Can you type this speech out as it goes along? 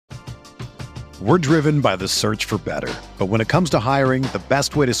We're driven by the search for better. But when it comes to hiring, the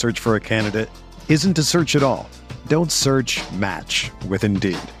best way to search for a candidate isn't to search at all. Don't search, match with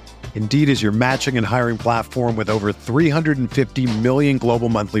Indeed. Indeed is your matching and hiring platform with over 350 million global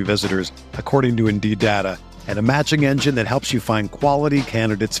monthly visitors, according to Indeed data, and a matching engine that helps you find quality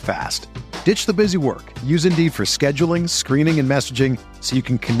candidates fast. Ditch the busy work. Use Indeed for scheduling, screening, and messaging so you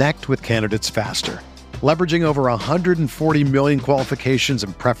can connect with candidates faster. Leveraging over 140 million qualifications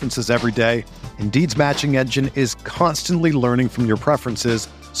and preferences every day, Indeed's matching engine is constantly learning from your preferences,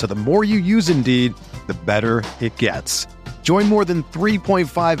 so the more you use Indeed, the better it gets. Join more than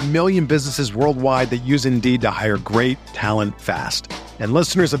 3.5 million businesses worldwide that use Indeed to hire great talent fast. And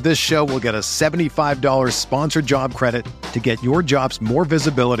listeners of this show will get a $75 sponsored job credit to get your jobs more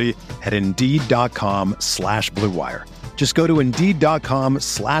visibility at Indeed.com/Blue Wire. Just go to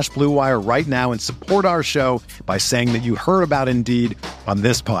Indeed.com/Blue Wire right now and support our show by saying that you heard about Indeed on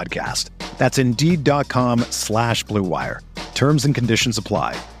this podcast. That's Indeed.com/Blue Wire. Terms and conditions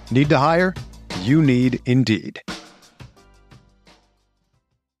apply. Need to hire? You need Indeed.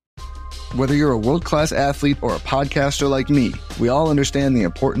 Whether you're a world-class athlete or a podcaster like me, we all understand the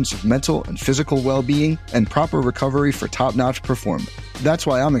importance of mental and physical well-being and proper recovery for top-notch performance. That's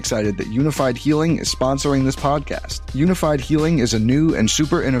why I'm excited that Unified Healing is sponsoring this podcast. Unified Healing is a new and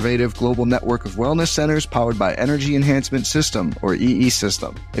super innovative global network of wellness centers powered by Energy Enhancement System, or EE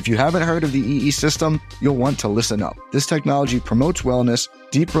System. If you haven't heard of the EE System, you'll want to listen up. This technology promotes wellness,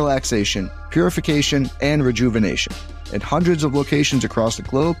 deep relaxation, purification, and rejuvenation. In hundreds of locations across the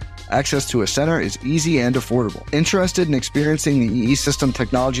globe, access to a center is easy and affordable. Interested in experiencing the EE System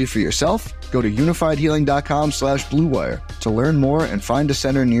technology for yourself? Go to unifiedhealing.com/Blue Wire to learn more and find a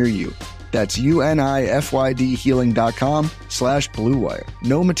center near you. That's UNIFYDhealing.com/Blue Wire.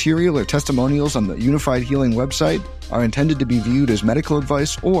 No material or testimonials on the Unified Healing website are intended to be viewed as medical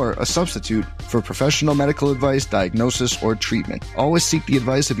advice or a substitute for professional medical advice, diagnosis, or treatment. Always seek the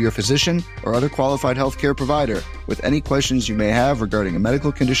advice of your physician or other qualified healthcare provider with any questions you may have regarding a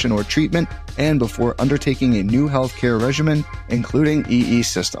medical condition or treatment and before undertaking a new healthcare regimen, including EE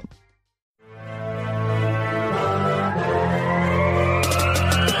System.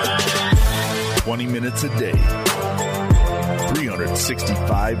 Minutes a day,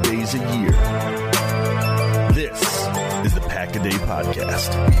 365 days a year. This is the Pack-A-Day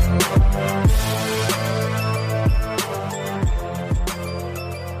Podcast.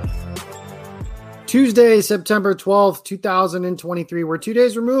 Tuesday, September 12th, 2023. We're 2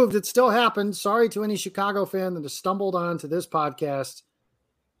 days removed. It still happened. Sorry to any Chicago fan that has stumbled onto this podcast,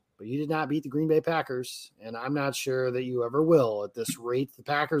 but you did not beat the Green Bay Packers, and I'm not sure that you ever will at this rate. The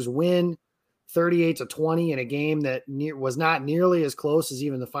Packers win 38-20 in a game that was not nearly as close as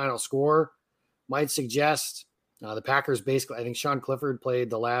even the final score might suggest. The Packers basically, I think Sean Clifford played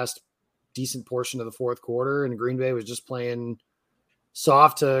the last decent portion of the fourth quarter, and Green Bay was just playing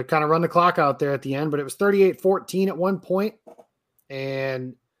soft to kind of run the clock out there at the end. But it was 38-14 at one point,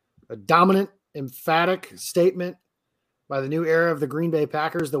 and a dominant, emphatic statement by the new era of the Green Bay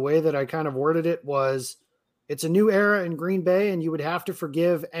Packers. The way that I kind of worded it was, it's a new era in Green Bay, and you would have to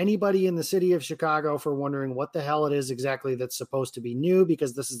forgive anybody in the city of Chicago for wondering what the hell it is exactly that's supposed to be new,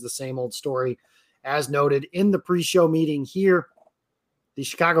 because this is the same old story. As noted in the pre-show meeting here, the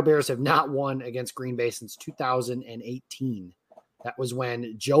Chicago Bears have not won against Green Bay since 2018. That was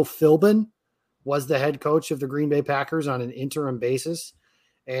when Joe Philbin was the head coach of the Green Bay Packers on an interim basis.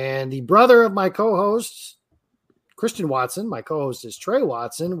 And the brother of my co-host, Christian Watson, my co-host is Trey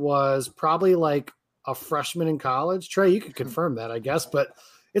Watson, was probably like a freshman in college. Trey, you could confirm that, I guess, but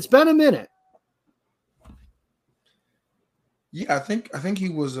it's been a minute. Yeah, I think he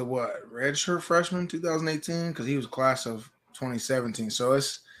was a redshirt freshman 2018, because he was class of 2017. So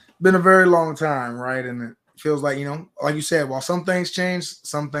it's been a very long time, right? And it feels like, like you said, while some things change,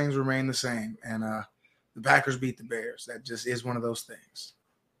 some things remain the same. And the Packers beat the Bears. That just is one of those things.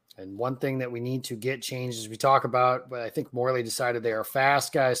 And one thing that we need to get changed as we talk about, but I think Morley decided they are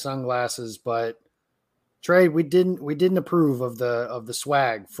fast guy sunglasses, but Trey, we didn't approve of the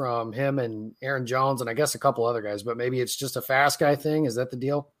swag from him and Aaron Jones and I guess a couple other guys, but maybe it's just a fast guy thing. Is that the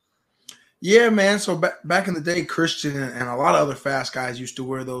deal? Yeah, man. So back in the day, Christian and a lot of other fast guys used to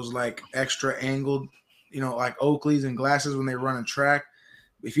wear those like extra angled, like Oakleys and glasses when they were running track.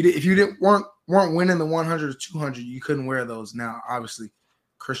 If you weren't winning the 100 or 200, you couldn't wear those. Now, obviously,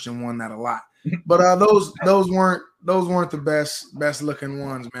 Christian won that a lot, but those weren't the best looking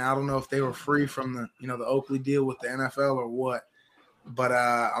ones, man. I don't know if they were free from the Oakley deal with the NFL or what, but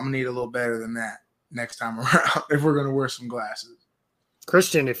I'm gonna need a little better than that next time around if we're gonna wear some glasses.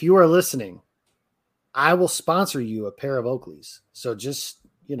 Christian, if you are listening, I will sponsor you a pair of Oakleys. So just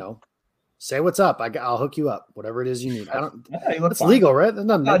Say what's up. I'll hook you up. Whatever it is you need. I don't. It's fine. legal, right? There's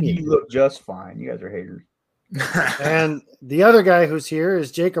nothing. You look just fine. You guys are haters. And the other guy who's here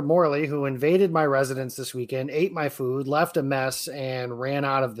is Jacob Morley, who invaded my residence this weekend, ate my food, left a mess, and ran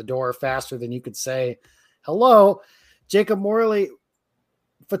out of the door faster than you could say hello. Jacob Morley,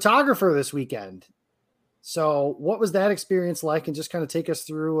 photographer this weekend. So what was that experience like? And just kind of take us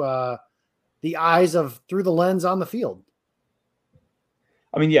through through the lens on the field.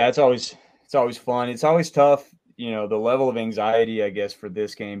 I mean, yeah, it's always fun. It's always tough. The level of anxiety, I guess, for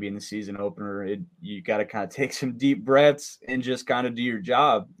this game being the season opener, you got to kind of take some deep breaths and just kind of do your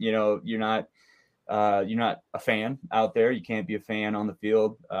job. You're not a fan out there. You can't be a fan on the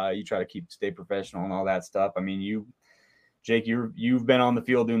field. You try to stay professional and all that stuff. I mean, Jake, you've been on the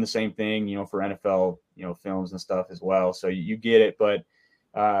field doing the same thing, for NFL, films and stuff as well. So you get it, but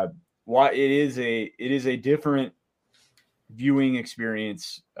it is a different viewing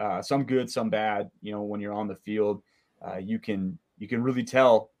experience, some good, some bad. When you're on the field, you can really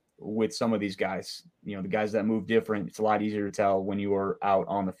tell with some of these guys. The guys that move different, it's a lot easier to tell when you are out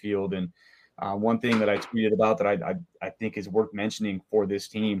on the field. And one thing that I tweeted about that I think is worth mentioning for this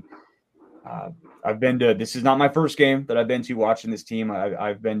team, this is not my first game that I've been to watching this team.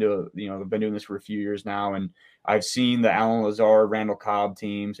 I've been doing this for a few years now, and I've seen the Allen Lazard, Randall Cobb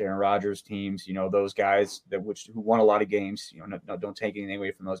teams, Aaron Rodgers teams, those guys who won a lot of games. No, don't take anything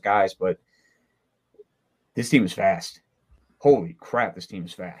away from those guys, but this team is fast. Holy crap, this team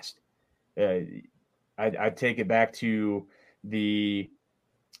is fast. I take it back to the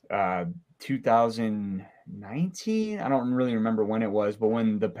 2019. I don't really remember when it was, but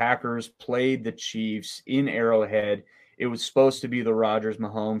when the Packers played the Chiefs in Arrowhead, it was supposed to be the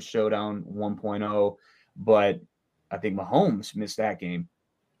Rodgers-Mahomes showdown 1.0, but I think Mahomes missed that game.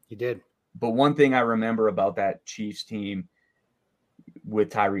 He did. But one thing I remember about that Chiefs team with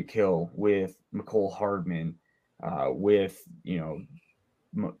Tyreek Hill, with Mecole Hardman, with,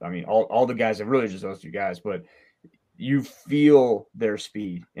 all the guys, really just those two guys, but you feel their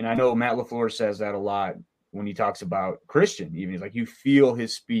speed. And I know Matt LaFleur says that a lot when he talks about Christian, even. He's like, you feel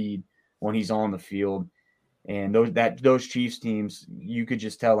his speed when he's on the field. And those Chiefs teams, you could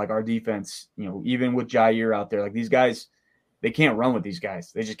just tell, like, our defense, even with Jair out there, like, these guys, they can't run with these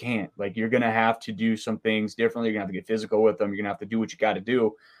guys. They just can't. Like, you're going to have to do some things differently. You're going to have to get physical with them. You're going to have to do what you got to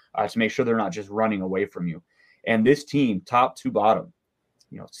do to make sure they're not just running away from you. And this team, top to bottom,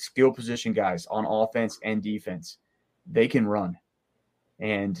 skill position guys on offense and defense, they can run,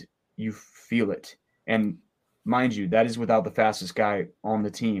 and you feel it. And mind you, that is without the fastest guy on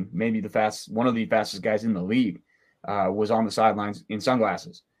the team. Maybe one of the fastest guys in the league was on the sidelines in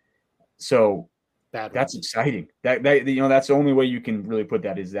sunglasses. So that's exciting. That's the only way you can really put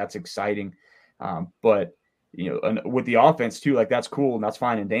that, is that's exciting. But with the offense too, like, that's cool and that's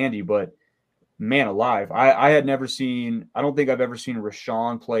fine and dandy. But man alive, I don't think I've ever seen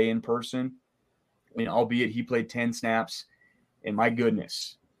Rashawn play in person. Albeit he played 10 snaps, and my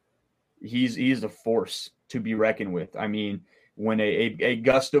goodness, he's a force to be reckoned with. I mean, when a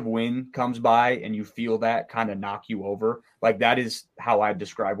gust of wind comes by and you feel that kind of knock you over, like, that is how I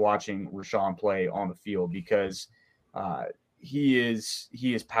describe watching Rashawn play on the field, because he is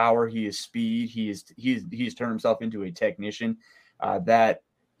power, he is speed, he's turned himself into a technician. That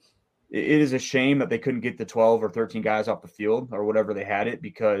it is a shame that they couldn't get the 12 or 13 guys off the field or whatever they had it,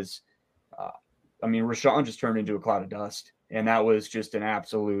 because Rashawn just turned into a cloud of dust, and that was just an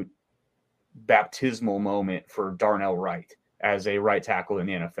absolute baptismal moment for Darnell Wright as a right tackle in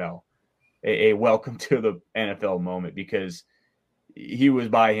the NFL. A welcome to the NFL moment, because he was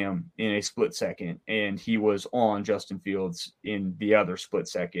by him in a split second, and he was on Justin Fields in the other split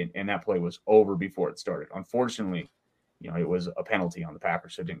second, and that play was over before it started. Unfortunately, it was a penalty on the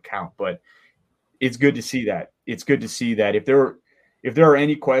Packers, so it didn't count. But it's good to see that. It's good to see that if there are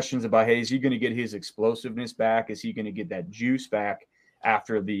any questions about, hey, is he going to get his explosiveness back? Is he going to get that juice back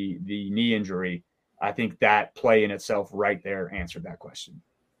after the knee injury? I think that play in itself right there answered that question.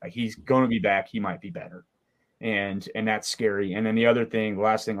 Like, he's going to be back. He might be better. And that's scary. And then the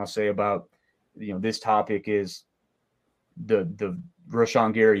last thing I'll say about, this topic is the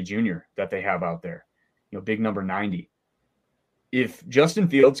Rashawn Gary Jr. that they have out there, big number 90. If Justin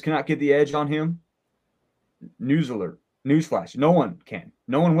Fields cannot get the edge on him, news alert. Newsflash: no one can.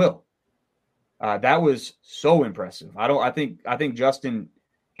 No one will. That was so impressive. I think Justin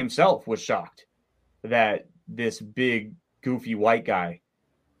himself was shocked that this big, goofy white guy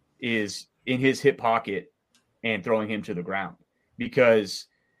is in his hip pocket and throwing him to the ground, because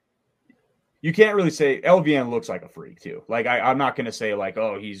you can't really say LVN looks like a freak too. Like, I'm not going to say like,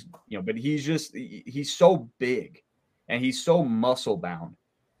 oh, he's, but he's so big and he's so muscle bound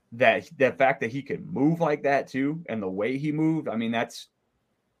that the fact that he could move like that too, and the way he moved, I mean, that's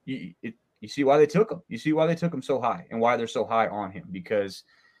you see why they took him. You see why they took him so high and why they're so high on him, because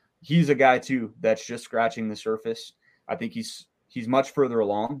he's a guy too that's just scratching the surface. I think he's much further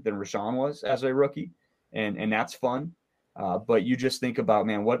along than Rashawn was as a rookie, and that's fun. But you just think about,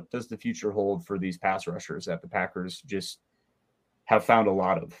 man, what does the future hold for these pass rushers that the Packers just have found a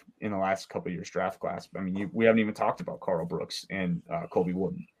lot of in the last couple of years draft class? I mean, we haven't even talked about Carl Brooks and Colby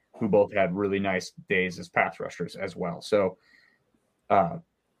Wooden, who both had really nice days as pass rushers as well. So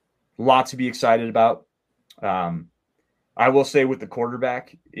lot to be excited about. I will say with the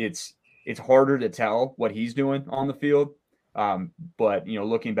quarterback, it's harder to tell what he's doing on the field. But,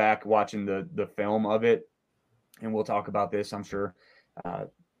 looking back, watching the film of it, and we'll talk about this, I'm sure, a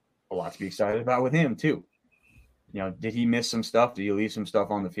lot to be excited about with him too. Did he miss some stuff? Did he leave some stuff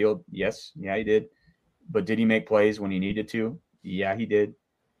on the field? Yes. Yeah, he did. But did he make plays when he needed to? Yeah, he did.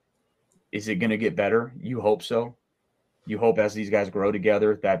 Is it going to get better? You hope so. You hope as these guys grow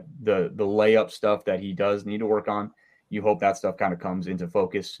together that the layup stuff that he does need to work on, you hope that stuff kind of comes into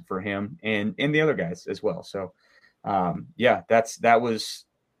focus for him and the other guys as well. So, that was,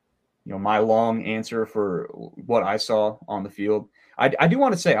 my long answer for what I saw on the field. I do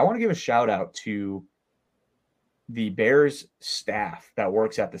want to say, I want to give a shout out to the Bears staff that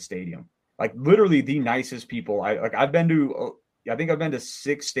works at the stadium. Like, literally the nicest people. I've been to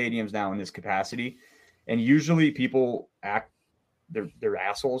 6 stadiums now in this capacity. And usually people act, they're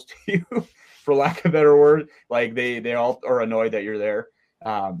assholes to you, for lack of a better word. Like they all are annoyed that you're there.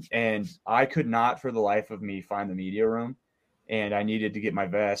 And I could not for the life of me find the media room, and I needed to get my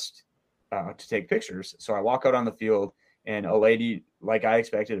vest to take pictures. So I walk out on the field, and a lady, like I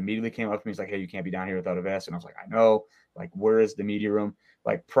expected, immediately came up to me. She's like, "Hey, you can't be down here without a vest." And I was like, "I know. Like, where is the media room?"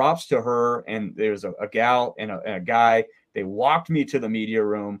 Like, props to her. And there's a gal and a guy. They walked me to the media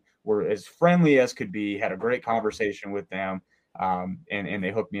room. Were as friendly as could be, had a great conversation with them, and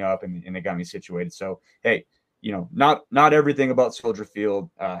they hooked me up and they got me situated. So, hey, not everything about Soldier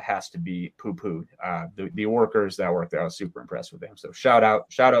Field has to be poo-pooed. The workers that work there, I was super impressed with them. So shout out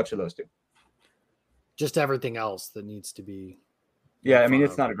to those two. Just everything else that needs to be. Yeah, I mean,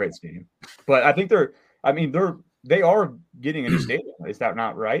 it's not a great stadium, but I think they are getting a new stadium. Is that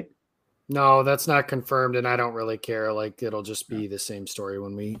not right? No, that's not confirmed, and I don't really care. Like, it'll just be the same story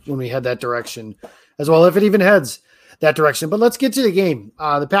when we head that direction as well, if it even heads that direction. But let's get to the game.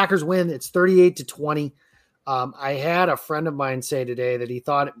 The Packers win. It's 38-20. I had a friend of mine say today that he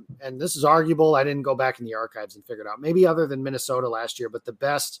thought, and this is arguable, I didn't go back in the archives and figure it out, maybe other than Minnesota last year, but the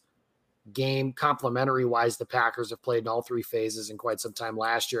best game complimentary-wise the Packers have played in all 3 phases in quite some time.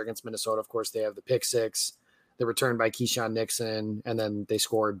 Last year against Minnesota, of course, they have the pick six, the return by Keyshawn Nixon, and then they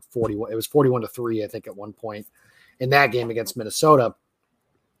scored 41. It was 41-3, I think, at one point in that game against Minnesota.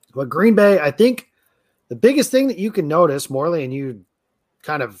 But Green Bay, I think the biggest thing that you can notice, Morley, and you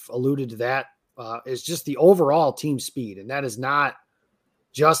kind of alluded to that, is just the overall team speed. And that is not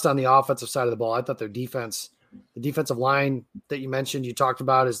just on the offensive side of the ball. I thought their defense, the defensive line that you mentioned, you talked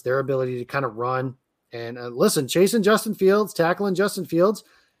about, is their ability to kind of run. And listen, chasing Justin Fields, tackling Justin Fields,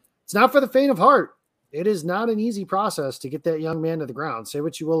 it's not for the faint of heart. It is not an easy process to get that young man to the ground. Say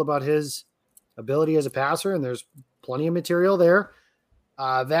what you will about his ability as a passer, and there's plenty of material there.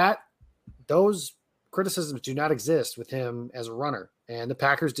 Those criticisms do not exist with him as a runner. And the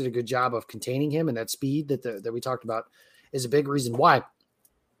Packers did a good job of containing him, and that speed that we talked about is a big reason why.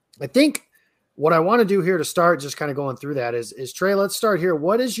 I think what I want to do here to start, just kind of going through that, is Trey, let's start here.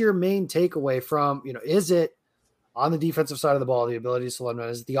 What is your main takeaway from, is it on the defensive side of the ball, the ability to slow down?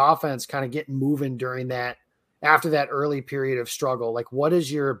 Is the offense kind of getting moving during that, after that early period of struggle? Like, what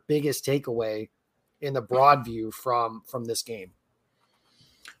is your biggest takeaway in the broad view from this game?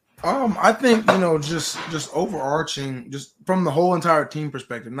 I think, just overarching, just from the whole entire team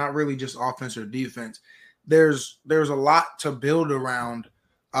perspective, not really just offense or defense, there's a lot to build around,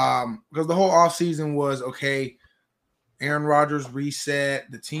 because the whole offseason was, okay, Aaron Rodgers reset,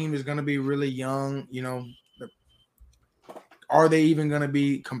 the team is going to be really young, are they even going to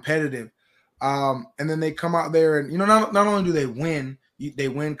be competitive? And then they come out there and, not only do they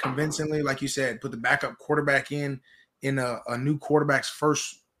win convincingly, like you said, put the backup quarterback in a new quarterback's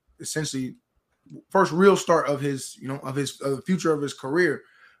first real start of his, of the future of his career.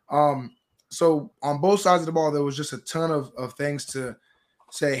 So on both sides of the ball, there was just a ton of things to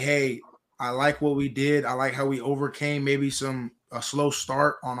say, hey, I like what we did. I like how we overcame maybe a slow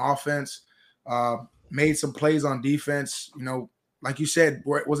start on offense, made some plays on defense, like you said,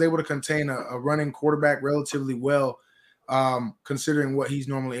 was able to contain a running quarterback relatively well, considering what he's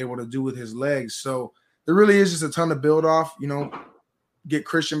normally able to do with his legs. So there really is just a ton to build off. get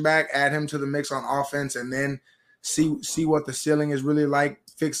Christian back, add him to the mix on offense, and then see what the ceiling is really like,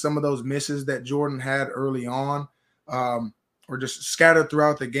 fix some of those misses that Jordan had early on, or just scattered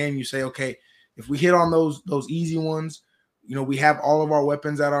throughout the game. You say, okay, if we hit on those easy ones, we have all of our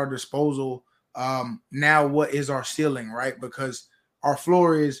weapons at our disposal. Now what is our ceiling, right? Because our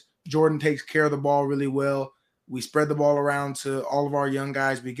floor is Jordan takes care of the ball really well. We spread the ball around to all of our young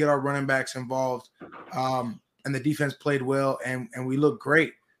guys. We get our running backs involved, and the defense played well, and we look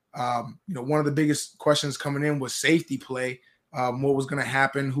great. One of the biggest questions coming in was safety play. What was going to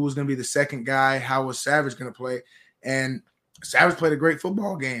happen? Who was going to be the second guy? How was Savage going to play? And Savage played a great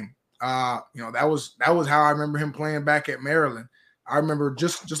football game. That was how I remember him playing back at Maryland. I remember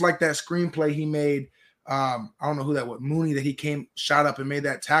just like that screenplay he made. I don't know who that was, Mooney, that he shot up and made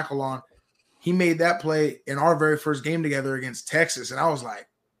that tackle on. He made that play in our very first game together against Texas, and I was like,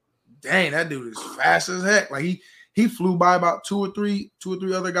 dang, that dude is fast as heck. Like he flew by about two or three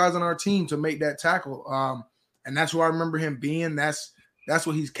other guys on our team to make that tackle. And that's who I remember him being. That's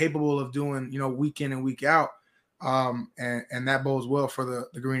what he's capable of doing, week in and week out. And that bodes well for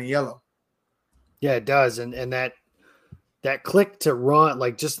the green and yellow. Yeah, it does. And that click to run,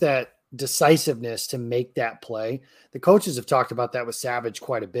 like just that decisiveness to make that play. The coaches have talked about that with Savage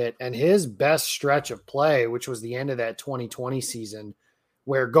quite a bit. And his best stretch of play, which was the end of that 2020 season,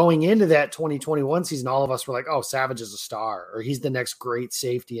 where going into that 2021 season, all of us were like, oh, Savage is a star, or he's the next great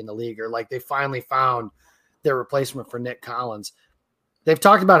safety in the league, or like they finally found their replacement for Nick Collins. They've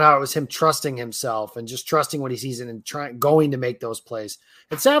talked about how it was him trusting himself and just trusting what he sees and going to make those plays.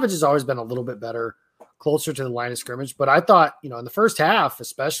 And Savage has always been a little bit better, closer to the line of scrimmage. But I thought, in the first half,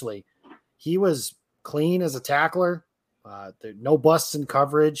 especially, he was clean as a tackler. No busts in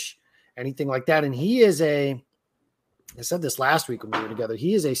coverage, anything like that. And he is I said this last week when we were together,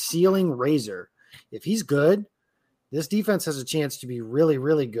 he is a ceiling raiser. If he's good, this defense has a chance to be really,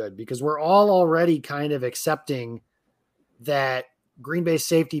 really good, because we're all already kind of accepting that Green Bay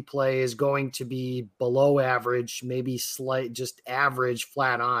safety play is going to be below average, maybe slight, just average,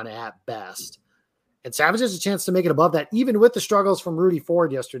 flat on at best. And Savage has a chance to make it above that, even with the struggles from Rudy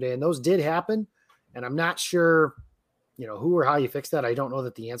Ford yesterday. And those did happen. And I'm not sure, who or how you fix that. I don't know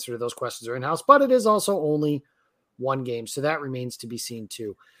that the answer to those questions are in-house, but it is also only one game. So that remains to be seen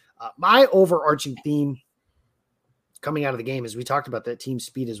too. My overarching theme coming out of the game is we talked about that team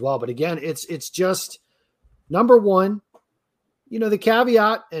speed as well. But again, it's just number one, the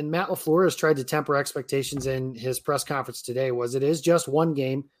caveat, and Matt LaFleur has tried to temper expectations in his press conference today, was it is just one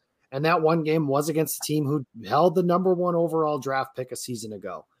game. And that one game was against the team who held the number one overall draft pick a season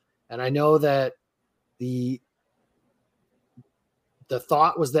ago. And I know that the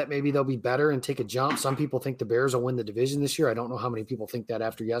thought was that maybe they'll be better and take a jump. Some people think the Bears will win the division this year. I don't know how many people think that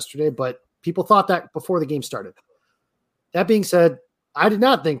after yesterday, but people thought that before the game started. That being said, I did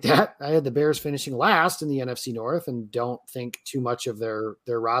not think that. I had the Bears finishing last in the NFC North and don't think too much of their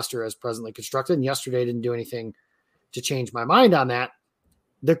roster as presently constructed. And yesterday didn't do anything to change my mind on that.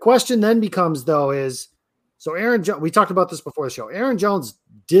 The question then becomes, though, so Aaron Jones, we talked about this before the show. Aaron Jones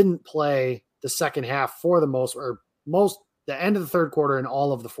didn't play the second half for the the end of the third quarter and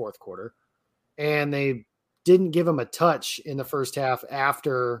all of the fourth quarter. And they didn't give him a touch in the first half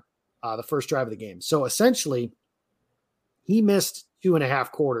after the first drive of the game. So essentially, he missed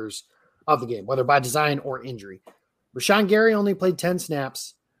 2.5 quarters of the game, whether by design or injury. Rashawn Gary only played 10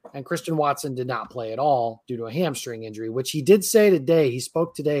 snaps, and Christian Watson did not play at all due to a hamstring injury, which he did say today. He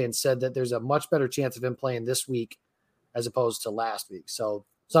spoke today and said that there's a much better chance of him playing this week as opposed to last week. So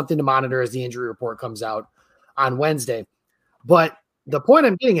something to monitor as the injury report comes out on Wednesday. But the point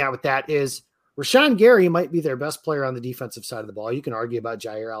I'm getting at with that is Rashawn Gary might be their best player on the defensive side of the ball. You can argue about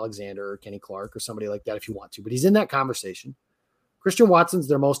Jair Alexander or Kenny Clark or somebody like that if you want to, but he's in that conversation. Christian Watson's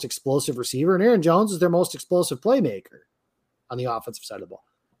their most explosive receiver, and Aaron Jones is their most explosive playmaker on the offensive side of the ball.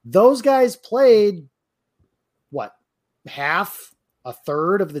 Those guys played, a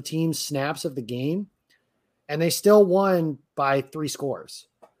third of the team's snaps of the game, and they still won by 3 scores.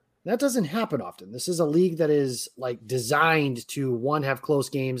 That doesn't happen often. This is a league that is designed to have close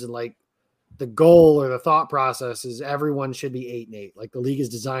games, and the goal or the thought process is everyone should be 8-8. The league is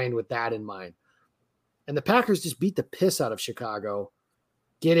designed with that in mind. And the Packers just beat the piss out of Chicago,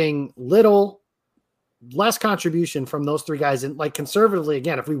 getting less contribution from those 3 guys. And conservatively,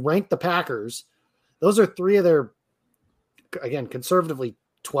 again, if we rank the Packers, those are 3 of their, again, conservatively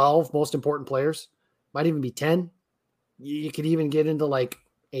 12 most important players. Might even be 10. You could even get into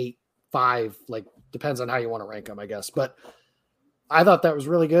 8, 5, depends on how you want to rank them, I guess. But I thought that was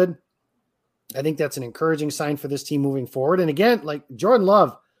really good. I think that's an encouraging sign for this team moving forward. And again, Jordan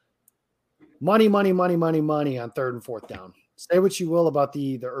Love, money on 3rd and 4th down. say what you will about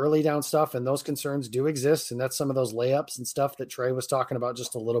the early down stuff, and those concerns do exist, and that's some of those layups and stuff that Trey was talking about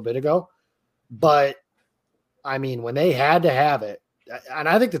just a little bit ago. But I mean, when they had to have it, and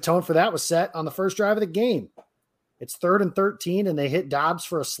I think the tone for that was set on the first drive of the game. It's 3rd and 13, and they hit Dobbs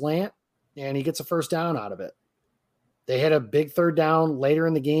for a slant, and he gets a first down out of it. They hit a big 3rd down later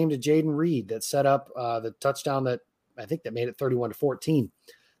in the game to Jaden Reed that set up the touchdown that I think that made it 31-14.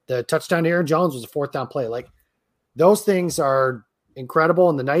 The touchdown to Aaron Jones was a 4th down play. Like, those things are incredible.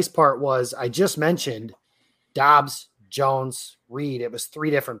 And the nice part was I just mentioned Dobbs, Jones, Reed. It was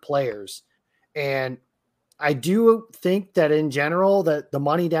 3 different players. And I do think that in general that the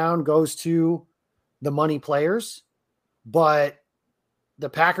money down goes to the money players, but the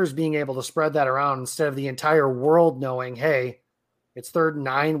Packers being able to spread that around instead of the entire world knowing, hey, it's 3rd and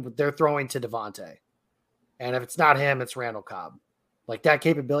 9, they're throwing to Devontae. And if it's not him, it's Randall Cobb. Like, that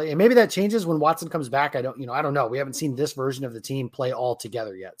capability. And maybe that changes when Watson comes back. I don't know. We haven't seen this version of the team play all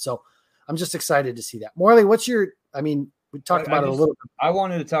together yet. So I'm just excited to see that. Morley, we talked about it a little bit. I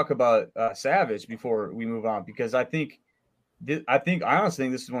wanted to talk about Savage before we move on, because I honestly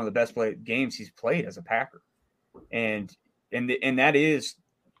think this is one of the best games he's played as a Packer. And that is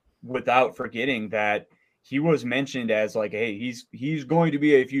without forgetting that he was mentioned as like, hey, he's going to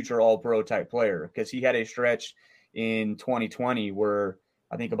be a future all-pro type player, because he had a stretch in 2020 where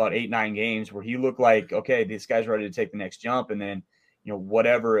I think about 8-9 games where he looked like, okay, this guy's ready to take the next jump. And then,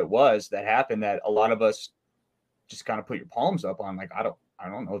 whatever it was that happened, that a lot of us just kind of put your palms up on, like, I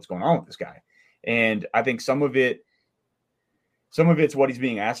don't know what's going on with this guy. And I think some of it's what he's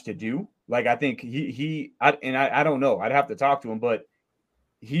being asked to do. Like, I think I don't know, I'd have to talk to him, but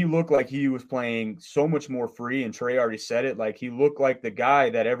he looked like he was playing so much more free. And Trey already said it. Like, he looked like the guy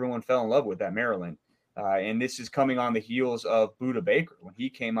that everyone fell in love with at Maryland. And this is coming on the heels of Budda Baker when he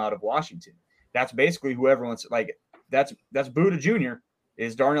came out of Washington. That's basically who everyone's like. That's Budda Jr.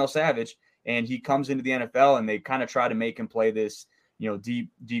 is Darnell Savage, and he comes into the NFL, and they kind of try to make him play this,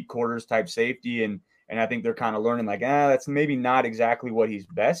 deep quarters type safety, and I think they're kind of learning like, that's maybe not exactly what he's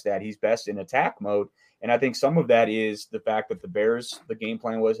best at. He's best in attack mode, and I think some of that is the fact that the Bears, the game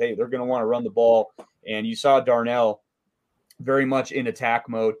plan was, hey, they're going to want to run the ball, and you saw Darnell very much in attack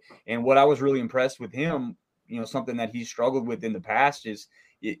mode. And what I was really impressed with him, something that he struggled with in the past is,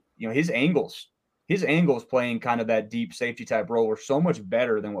 his angles playing kind of that deep safety type role were so much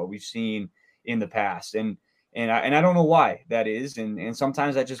better than what we've seen in the past. And I don't know why that is. And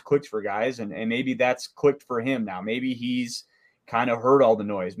sometimes that just clicked for guys, and maybe that's clicked for him now. Maybe he's kind of heard all the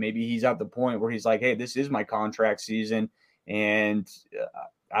noise. Maybe he's at the point where he's like, hey, this is my contract season. And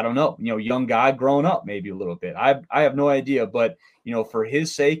I don't know, young guy growing up maybe a little bit. I have no idea, but for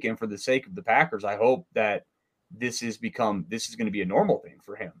his sake and for the sake of the Packers, I hope that this is going to be a normal thing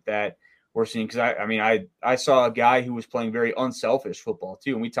for him that we're seeing. Because I saw a guy who was playing very unselfish football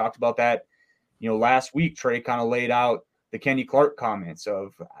too, and we talked about that. Last week Trey kind of laid out the Kenny Clark comments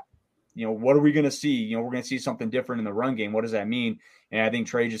of, what are we going to see? We're going to see something different in the run game. What does that mean? And I think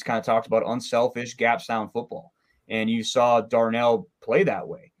Trey just kind of talked about unselfish gap sound football. And you saw Darnell play that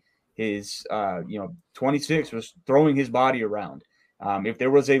way. His, 26 was throwing his body around. If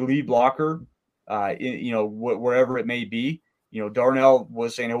there was a lead blocker, wherever it may be, Darnell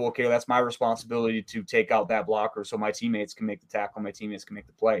was saying, oh, okay, that's my responsibility to take out that blocker so my teammates can make the tackle, my teammates can make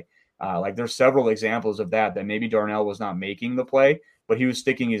the play. Like, there's several examples of that maybe Darnell was not making the play, but he was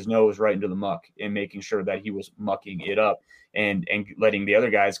sticking his nose right into the muck and making sure that he was mucking it up and letting the other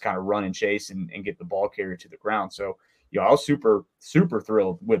guys kind of run and chase and get the ball carrier to the ground. So, I was super, super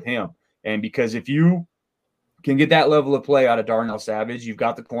thrilled with him. And because if you can get that level of play out of Darnell Savage, you've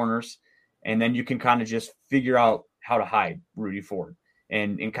got the corners, and then you can kind of just figure out how to hide Rudy Ford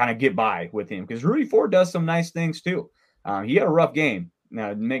and kind of get by with him. Because Rudy Ford does some nice things too. He had a rough game.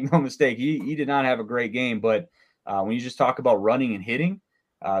 Now, make no mistake, he did not have a great game, but when you just talk about running and hitting,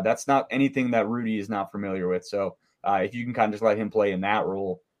 that's not anything that Rudy is not familiar with. So if you can kind of just let him play in that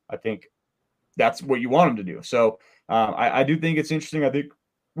role, I think that's what you want him to do. So I do think it's interesting. I think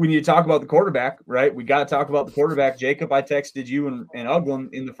we need to talk about the quarterback, right? We got to talk about the quarterback. Jacob, I texted you and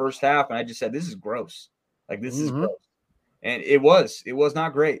Uglum in the first half, and I just said, this is gross. Like, this is gross. And it was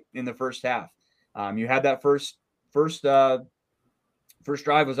not great in the first half. You had that first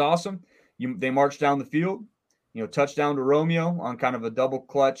drive was awesome. They marched down the field, touchdown to Romeo on kind of a double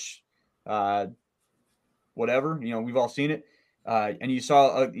clutch, whatever, we've all seen it. And you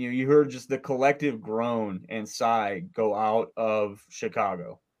saw, you heard just the collective groan and sigh go out of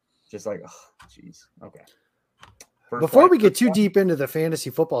Chicago. Just like, oh, geez. Okay. Before we get too deep into the fantasy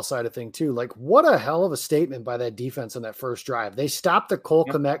football side of thing too, like what a hell of a statement by that defense on that first drive. They stopped the Cole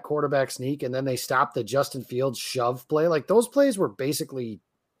Kmet quarterback sneak, and then they stopped the Justin Fields shove play. Like those plays were basically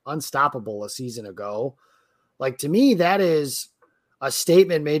unstoppable a season ago. Like to me, that is a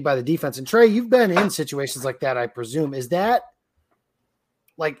statement made by the defense. And Trey, you've been in situations like that, I presume. Is that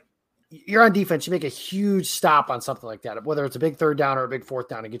like you're on defense, you make a huge stop on something like that, whether it's a big third down or a big fourth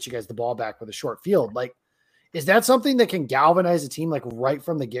down, and get you guys the ball back with a short field. Like, is that something that can galvanize a team like right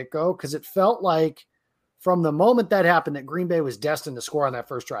from the get-go? Because it felt like from the moment that happened that Green Bay was destined to score on that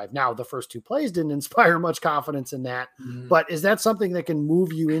first drive. Now, the first two plays didn't inspire much confidence in that, but is that something that can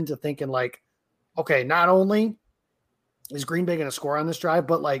move you into thinking like, okay, not only is Green Bay going to score on this drive,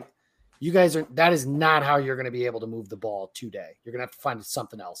 but like you guys that is not how you're going to be able to move the ball today. You're going to have to find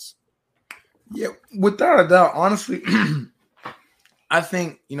something else. Yeah, without a doubt, honestly, I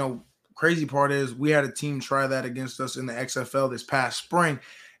think, crazy part is we had a team try that against us in the XFL this past spring.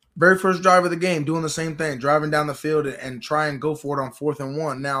 Very first drive of the game, doing the same thing, driving down the field and try and go for it on 4th and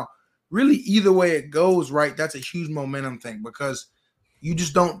 1. Now, really, either way it goes, right, that's a huge momentum thing because you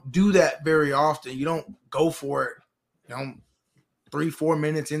just don't do that very often. You don't go for it, 3-4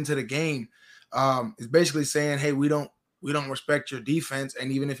 minutes into the game. It's basically saying, hey, we don't respect your defense,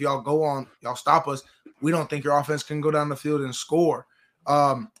 and even if y'all stop us, we don't think your offense can go down the field and score.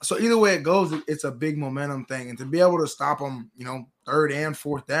 So either way it goes, it's a big momentum thing, and to be able to stop them, 3rd and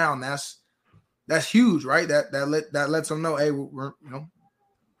 4th down, that's huge, right? That lets them know, hey,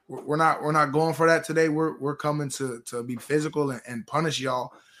 we're not going for that today. We're coming to be physical and punish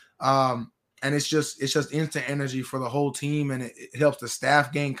y'all. And it's just instant energy for the whole team, and it helps the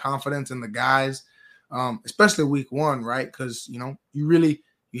staff gain confidence in the guys, especially week 1, right? Because you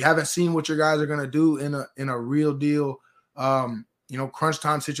haven't seen what your guys are going to do in a real deal, crunch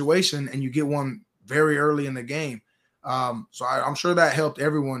time situation, and you get one very early in the game. So I'm sure that helped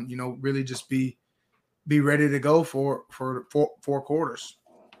everyone, really just be ready to go for 4 quarters.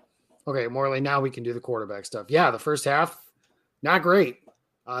 Okay, Morley, now we can do the quarterback stuff. Yeah, the first half, not great.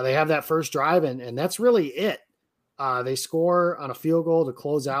 They have that first drive, and that's really it. They score on a field goal to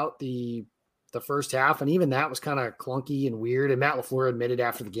close out the first half, and even that was kind of clunky and weird. And Matt LaFleur admitted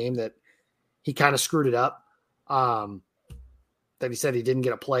after the game that he kind of screwed it up. That he said he didn't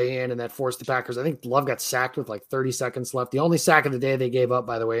get a play in, and that forced the Packers. I think Love got sacked with like 30 seconds left. The only sack of the day they gave up,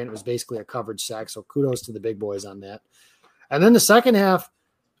 by the way, and it was basically a coverage sack. So kudos to the big boys on that. And then the second half,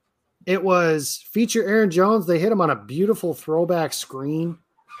 it was feature Aaron Jones. They hit him on a beautiful throwback screen,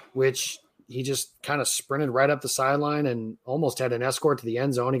 which he just kind of sprinted right up the sideline and almost had an escort to the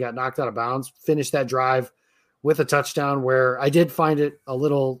end zone. He got knocked out of bounds, finished that drive with a touchdown, where I did find it a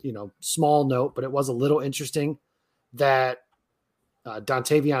little, small note, but it was a little interesting that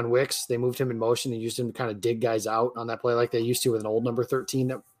Dontavion Wicks, they moved him in motion and used him to kind of dig guys out on that play like they used to with an old number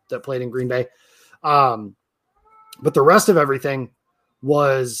 13 that played in Green Bay. But the rest of everything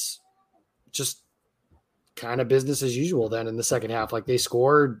was just kind of business as usual then in the second half. Like they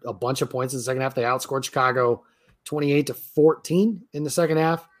scored a bunch of points in the second half. They outscored Chicago 28-14 in the second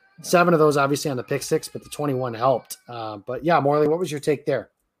half. 7 of those obviously on the pick 6, but the 21 helped. But yeah, Morley, what was your take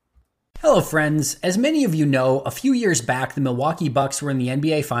there? Hello, friends. As many of you know, a few years back, the Milwaukee Bucks were in the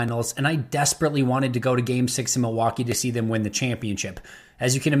NBA Finals, and I desperately wanted to go to Game 6 in Milwaukee to see them win the championship.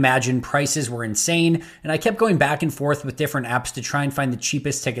 As you can imagine, prices were insane, and I kept going back and forth with different apps to try and find the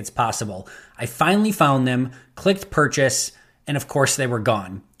cheapest tickets possible. I finally found them, clicked purchase, and of course they were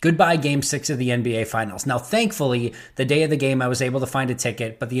gone. Goodbye Game 6 of the NBA Finals. Now, thankfully, the day of the game I was able to find a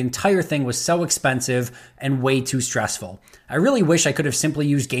ticket, but the entire thing was so expensive and way too stressful. I really wish I could have simply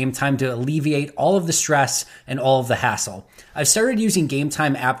used Game Time to alleviate all of the stress and all of the hassle. I've started using Game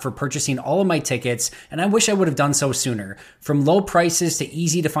Time app for purchasing all of my tickets, and I wish I would have done so sooner. From low prices to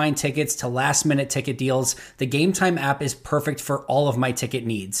easy to find tickets to last minute ticket deals, the Game Time app is perfect for all of my ticket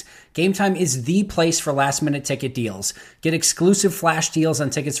needs. Game Time is the place for last minute ticket deals. Get exclusive flash deals on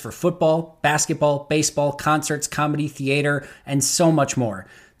tickets for football, basketball, baseball, concerts, comedy, theater, and so much more.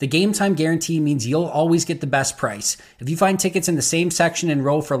 The Game Time guarantee means you'll always get the best price. If you find tickets in the same section and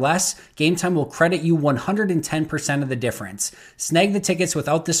row for less, Game Time will credit you 110% of the difference. Snag the tickets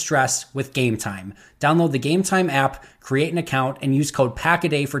without the stress with Game Time. Download the Game Time app, create an account, and use code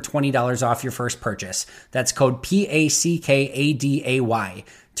PACKADAY for $20 off your first purchase. That's code PACKADAY.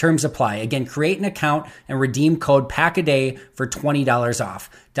 Terms apply. Again, create an account and redeem code PACKADAY for $20 off.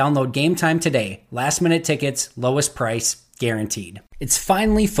 Download Game Time today. Last minute tickets, lowest price, guaranteed. It's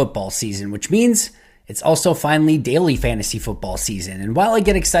finally football season, which means It's also finally daily fantasy football season, and while I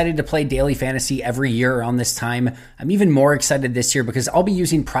get excited to play daily fantasy every year around this time, I'm even more excited this year because I'll be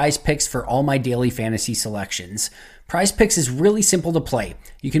using Prize Picks for all my daily fantasy selections. Prize Picks is really simple to play.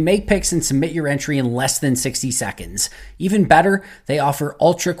 You can make picks and submit your entry in less than 60 seconds. Even better, they offer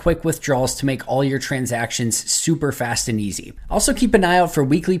ultra quick withdrawals to make all your transactions super fast and easy. Also keep an eye out for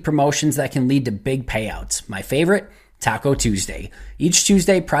weekly promotions that can lead to big payouts. My favorite? Taco Tuesday. Each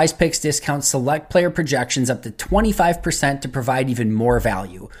Tuesday, Prize Picks discounts select player projections up to 25% to provide even more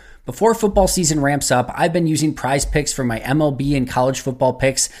value. Before football season ramps up, I've been using Prize Picks for my MLB and college football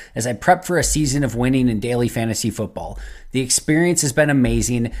picks as I prep for a season of winning in daily fantasy football. The experience has been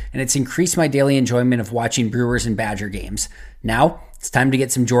amazing, and it's increased my daily enjoyment of watching Brewers and Badger games. Now, it's time to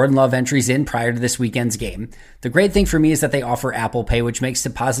get some Jordan Love entries in prior to this weekend's game. The great thing for me is that they offer Apple Pay, which makes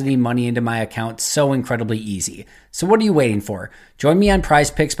depositing money into my account so incredibly easy. So what are you waiting for? Join me on Prize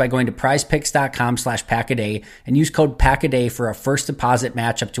Picks by going to prizepicks.com/packaday and use code PACKADAY for a first deposit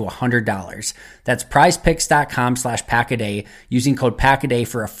match up to $100. That's prizepicks.com/packaday using code PACKADAY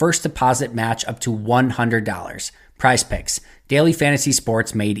for a first deposit match up to $100. Prize Picks, daily fantasy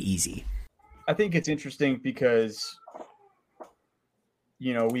sports made easy. I think it's interesting because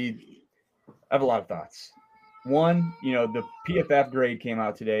we have a lot of thoughts. One, the PFF grade came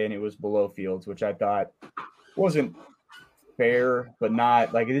out today and it was below Fields, which I thought wasn't fair, but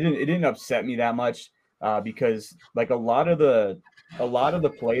not like it didn't upset me that much because like a lot of the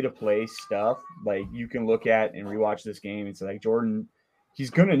play-to-play stuff, like you can look at and rewatch this game. It's like Jordan, he's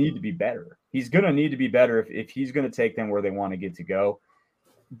going to need to be better. He's going to need to be better if he's going to take them where they want to get to go.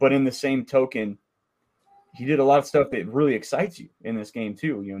 But in the same token, he did a lot of stuff that really excites you in this game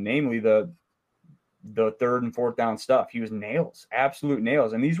too. Namely the third and fourth down stuff. He was nails, absolute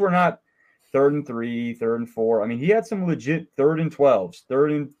nails. And these were not 3rd and 3, 3rd and 4. I mean, he had some legit 3rd and 12s,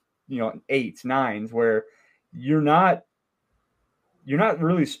 3rd and 8s, 9s, where you're not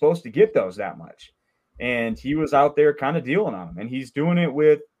really supposed to get those that much. And he was out there kind of dealing on them. And he's doing it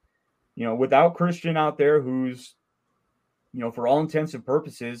with, without Christian out there, who's, for all intents and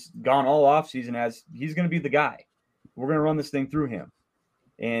purposes, gone all offseason as he's going to be the guy. We're going to run this thing through him.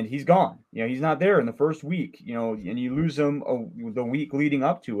 And he's gone. He's not there in the first week, and you lose him the week leading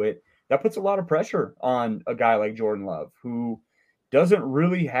up to it. That puts a lot of pressure on a guy like Jordan Love, who doesn't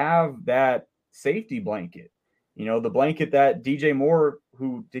really have that safety blanket. The blanket that DJ Moore,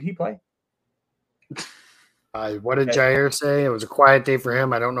 who did he play? What did Jair say? It was a quiet day for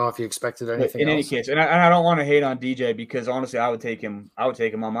him. I don't know if he expected anything. In any case, and I don't want to hate on DJ because honestly, I would take him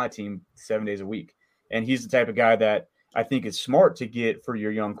on my team 7 days a week, and he's the type of guy that I think is smart to get for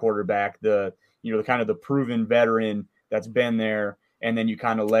your young quarterback. The kind of the proven veteran that's been there, and then you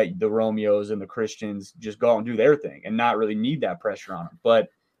kind of let the Romeos and the Christians just go out and do their thing and not really need that pressure on them. But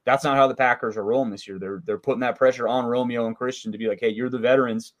that's not how the Packers are rolling this year. They're putting that pressure on Romeo and Christian to be like, hey, you're the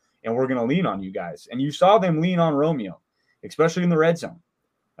veterans, and we're going to lean on you guys. And you saw them lean on Romeo, especially in the red zone.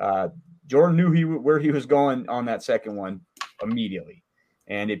 Jordan knew where he was going on that second one immediately,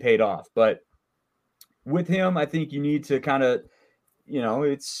 and it paid off. But with him, I think you need to kind of,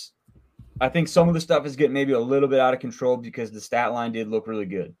 I think some of the stuff is getting maybe a little bit out of control because the stat line did look really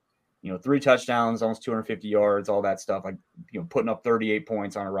good. 3 touchdowns, almost 250 yards, all that stuff, like, putting up 38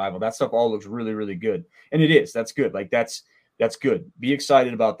 points on a rival. That stuff all looks really, really good. And it is. That's good. Like, that's good. Be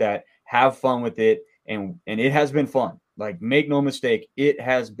excited about that. Have fun with it. And it has been fun. Like, make no mistake, it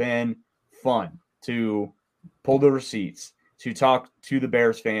has been fun to pull the receipts, to talk to the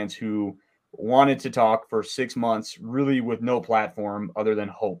Bears fans who wanted to talk for 6 months, really with no platform other than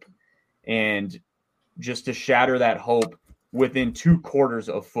hope. And just to shatter that hope within 2 quarters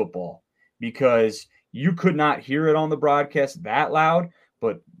of football, because you could not hear it on the broadcast that loud,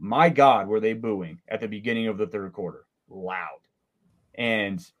 but my God, were they booing at the beginning of the 3rd quarter. Loud.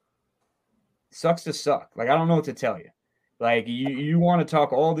 And sucks to suck. Like, I don't know what to tell you. Like, you want to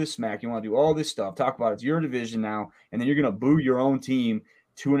talk all this smack, you want to do all this stuff, talk about it's your division now, and then you're going to boo your own team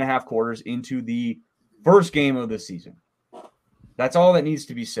 2.5 quarters into the first game of the season. That's all that needs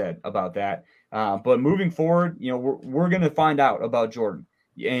to be said about that. But moving forward, we're going to find out about Jordan.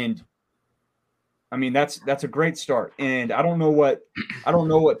 And I mean, that's a great start. And I don't know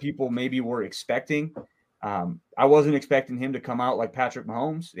what people maybe were expecting. I wasn't expecting him to come out like Patrick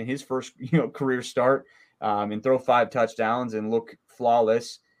Mahomes in his first, career start and throw 5 touchdowns and look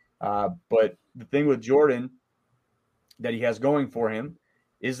flawless. But the thing with Jordan that he has going for him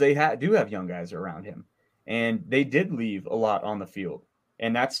is they do have young guys around him, and they did leave a lot on the field.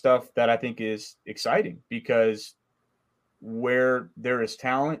 And that's stuff that I think is exciting, because where there is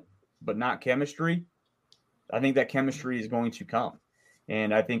talent but not chemistry, I think that chemistry is going to come.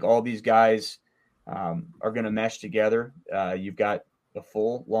 And I think all these guys are going to mesh together. You've got a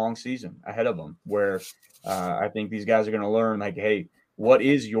full long season ahead of them where I think these guys are going to learn, like, hey, what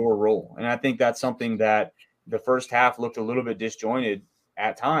is your role? And I think that's something that the first half looked a little bit disjointed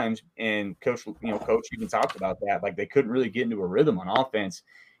at times. And coach even talked about that. Like, they couldn't really get into a rhythm on offense.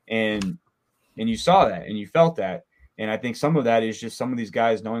 And you saw that and you felt that. And I think some of that is just some of these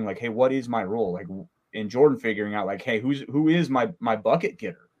guys knowing, like, hey, what is my role? Like, and Jordan figuring out, like, hey, who is my bucket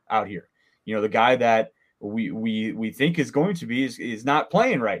getter out here? The guy that we think is going to be is not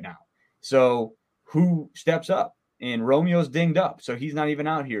playing right now. So who steps up? And Romeo's dinged up, so he's not even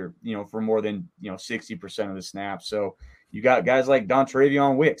out here, for more than 60% of the snaps. So you got guys like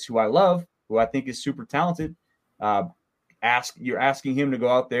Dontrevion Wicks, who I love, who I think is super talented. You're asking him to go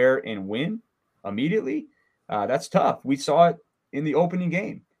out there and win immediately. That's tough. We saw it in the opening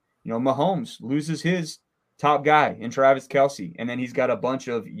game. Mahomes loses his top guy in Travis Kelce, and then he's got a bunch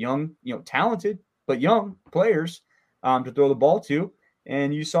of young, talented but young players to throw the ball to,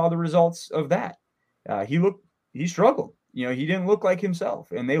 and you saw the results of that. He struggled. He didn't look like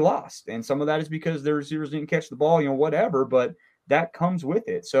himself, and they lost. And some of that is because their receivers didn't catch the ball, whatever, but that comes with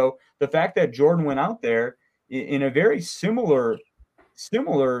it. So the fact that Jordan went out there in a very similar,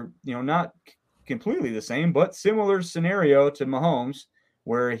 not completely the same, but similar scenario to Mahomes,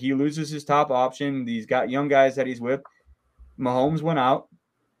 where he loses his top option. He's got young guys that he's with. Mahomes went out.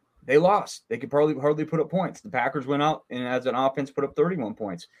 They lost. They could probably hardly put up points. The Packers went out and as an offense put up 31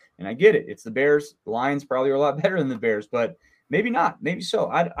 points. And I get it. It's the Bears. The Lions probably are a lot better than the Bears, but maybe not. Maybe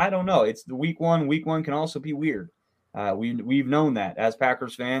so. I don't know. It's the week one. Week one can also be weird. We've known that as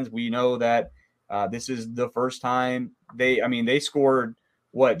Packers fans. We know that this is the first time they scored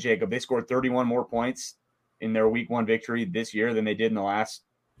what, Jacob? They scored 31 more points in their week one victory this year than they did in the last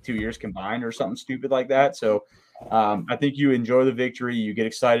 2 years combined or something stupid like that. So I think you enjoy the victory. You get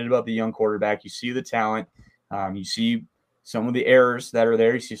excited about the young quarterback. You see the talent. You see some of the errors that are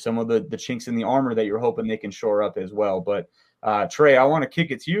there. You see some of the chinks in the armor that you're hoping they can shore up as well. But Trey, I want to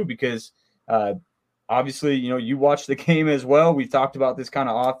kick it to you because obviously, you watched the game as well. We talked about this kind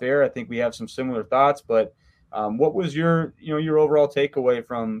of off air. I think we have some similar thoughts, but what was your overall takeaway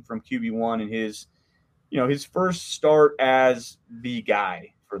from QB1 and his first start as the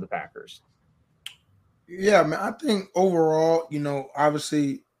guy for the Packers? Yeah, man, I think overall,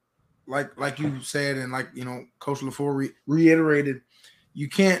 obviously, like you said, and like, Coach LaFleur reiterated, you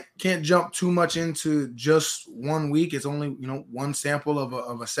can't jump too much into just 1 week. It's only, one sample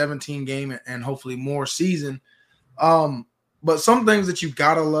of a 17 game and hopefully more season. But some things that you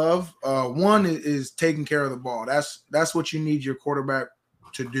gotta love, one is taking care of the ball. That's what you need your quarterback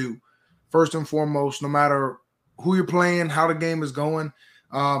to do. First and foremost, no matter who you're playing, how the game is going,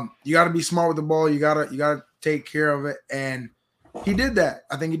 you got to be smart with the ball. You gotta take care of it, and he did that.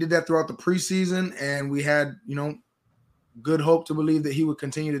 I think he did that throughout the preseason, and we had good hope to believe that he would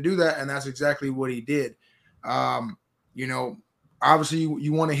continue to do that, and that's exactly what he did. Obviously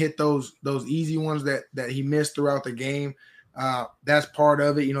you want to hit those easy ones that he missed throughout the game. That's part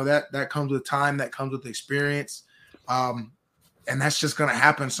of it. That comes with time, that comes with experience. And that's just going to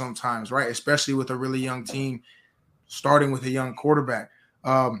happen sometimes, right? Especially with a really young team starting with a young quarterback.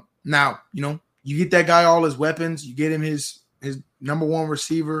 Now, you get that guy all his weapons. You get him his number one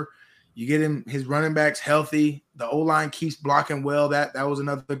receiver. You get him his running backs healthy. The O-line keeps blocking well. That was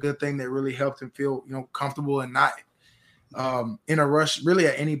another good thing that really helped him feel, comfortable and not in a rush really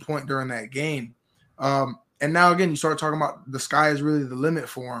at any point during that game. And now, again, you start talking about the sky is really the limit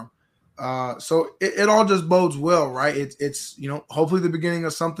for him. So it all just bodes well, right? It's hopefully the beginning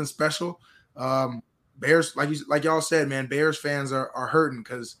of something special. Bears, like y'all said, man, Bears fans are hurting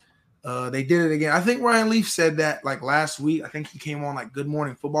because they did it again. I think Ryan Leaf said that like last week. I think he came on like Good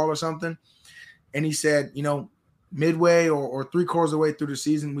Morning Football or something, and he said, midway or 3/4 of the way through the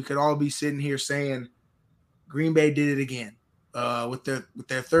season, we could all be sitting here saying Green Bay did it again with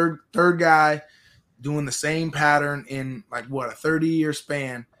their third guy doing the same pattern in like a 30-year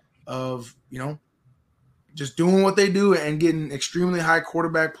span of just doing what they do and getting extremely high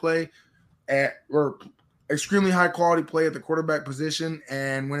quarterback play or extremely high quality play at the quarterback position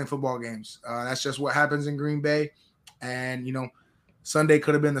and winning football games. That's just what happens in Green Bay. And Sunday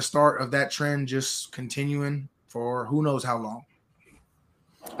could have been the start of that trend just continuing for who knows how long.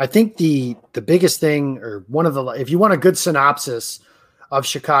 I think the biggest thing, or one of the, if you want a good synopsis of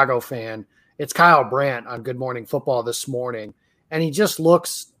Chicago fan, it's Kyle Brandt on Good Morning Football this morning. And he just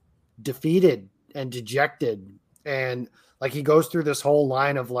looks defeated and dejected. And like he goes through this whole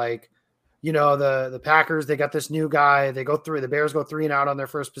line of like, the Packers, they got this new guy. The Bears go 3 and out on their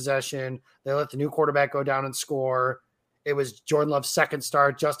first possession. They let the new quarterback go down and score. it was Jordan Love's second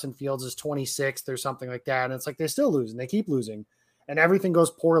start. Justin Fields is 26th or something like that. And it's like, they're still losing. They keep losing and everything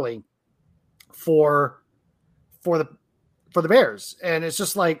goes poorly for the Bears. And it's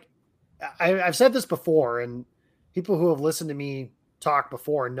just like, I've said this before, and people who have listened to me talk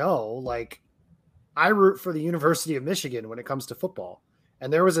before know, like, I root for the University of Michigan when it comes to football.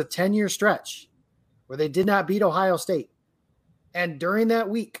 And there was a 10-year stretch where they did not beat Ohio State. And during that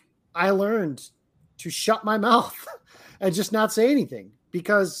week, I learned to shut my mouth and just not say anything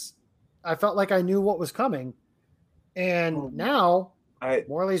because I felt like I knew what was coming. And now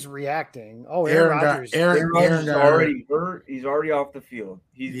Morley's reacting. Oh, Aaron Rodgers. Aaron Rodgers is already hurt. He's already off the field.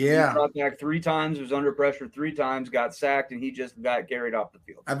 He's brought back 3 times, was under pressure 3 times, got sacked, and he just got carried off the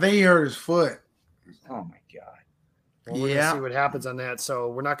field. I think he hurt his foot. Oh, my God. Well, we're going to see what happens on that. So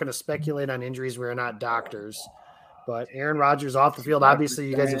we're not going to speculate on injuries. We're not doctors. But Aaron Rodgers off the field. Obviously,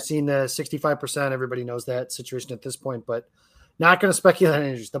 you guys have seen the 65%. Everybody knows that situation at this point. But not going to speculate on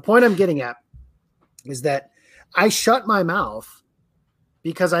injuries. The point I'm getting at is that I shut my mouth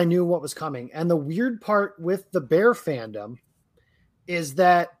because I knew what was coming. And the weird part with the Bear fandom is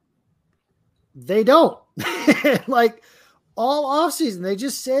that they don't. Like, all offseason, they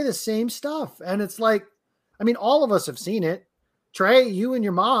just say the same stuff. And it's like, I mean, all of us have seen it. Trey, you and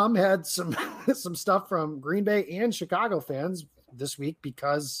your mom had some stuff from Green Bay and Chicago fans this week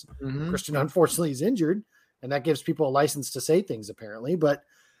because Christian, unfortunately, is injured. And that gives people a license to say things, apparently. But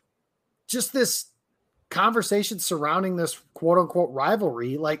just this conversation surrounding this quote-unquote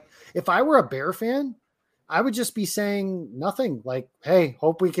rivalry, like, if I were a Bear fan, I would just be saying nothing. Like, hey,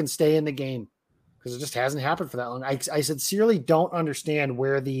 hope we can stay in the game. Because it just hasn't happened for that long. I sincerely don't understand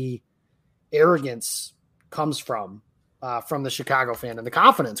where the arrogance comes from the Chicago fan and the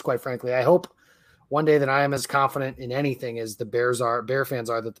confidence, quite frankly. I hope one day that I am as confident in anything as the Bear fans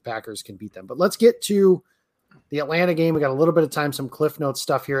are that the Packers can beat them. But let's get to the Atlanta game. We got a little bit of time, some Cliff Notes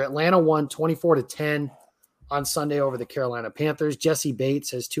stuff here. Atlanta won 24-10 on Sunday over the Carolina Panthers. Jesse Bates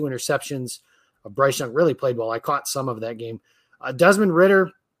has 2 interceptions. Bryce Young really played well. I caught some of that game. Desmond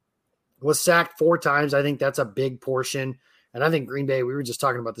Ridder was sacked 4 times. I think that's a big portion. And I think Green Bay, we were just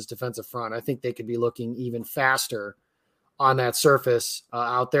talking about this defensive front. I think they could be looking even faster on that surface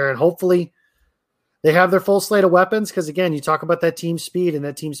out there. And hopefully they have their full slate of weapons. Because, again, you talk about that team speed, and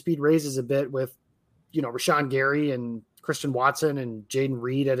that team speed raises a bit with, Rashawn Gary and Christian Watson and Jaden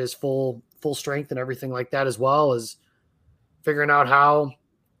Reed at his full strength and everything like that, as well as figuring out how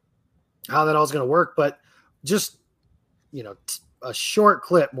that all is going to work. But just, a short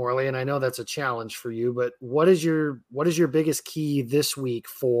clip, Morley, and I know that's a challenge for you, but what is your biggest key this week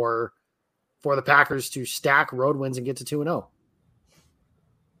for the Packers to stack road wins and get to 2-0?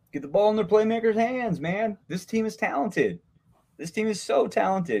 Get the ball in their playmakers' hands, man. This team is talented. This team is so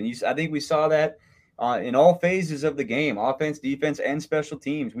talented. And I think we saw that in all phases of the game, offense, defense, and special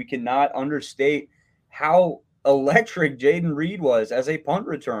teams. We cannot understate how electric Jaden Reed was as a punt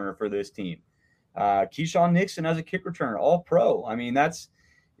returner for this team. Keyshawn Nixon as a kick returner, all pro. I mean, that's,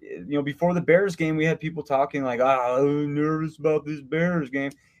 before the Bears game, we had people talking like, I'm nervous about this Bears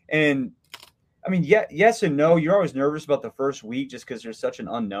game. And I mean, yes and no. You're always nervous about the first week just because there's such an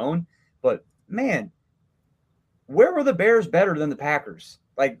unknown. But man, where were the Bears better than the Packers?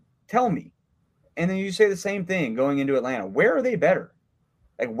 Like, tell me. And then you say the same thing going into Atlanta. Where are they better?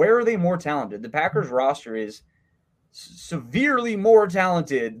 Like, where are they more talented? The Packers roster is severely more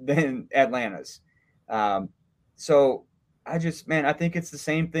talented than Atlanta's. So I think it's the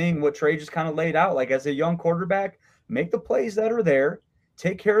same thing what Trey just kind of laid out. Like, as a young quarterback, make the plays that are there,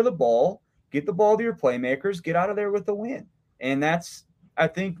 take care of the ball, get the ball to your playmakers, get out of there with the win. And I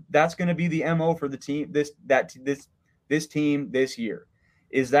think that's going to be the MO for the team, this team this year.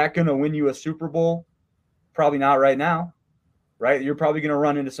 Is that going to win you a Super Bowl? Probably not right now, right? You're probably going to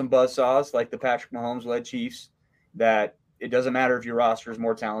run into some buzzsaws like the Patrick Mahomes-led Chiefs, that it doesn't matter if your roster is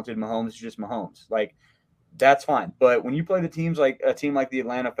more talented. Mahomes is just Mahomes. Like, that's fine. But when you play a team like the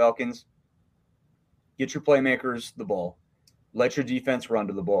Atlanta Falcons, get your playmakers the ball. Let your defense run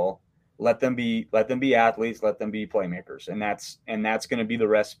to the ball. Let them be athletes. Let them be playmakers. And that's going to be the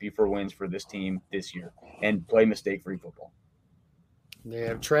recipe for wins for this team this year. And play mistake-free football.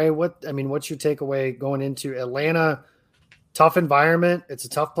 Yeah, Trey, what's your takeaway going into Atlanta? Tough environment. It's a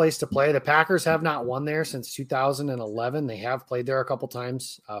tough place to play. The Packers have not won there since 2011. They have played there a couple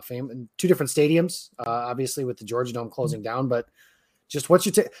times, in 2 different stadiums, obviously with the Georgia Dome closing down. But just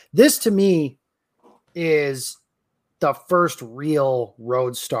this to me is the first real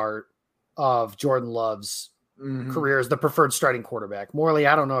road start of Jordan Love's career as the preferred starting quarterback. Morley,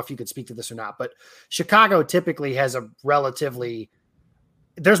 I don't know if you could speak to this or not, but Chicago typically has a relatively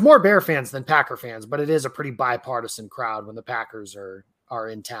there's more Bear fans than Packer fans, but it is a pretty bipartisan crowd when the Packers are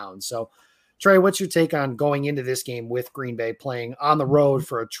in town. So, Trey, what's your take on going into this game with Green Bay playing on the road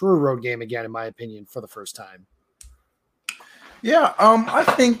for a true road game again, in my opinion, for the first time? Yeah, I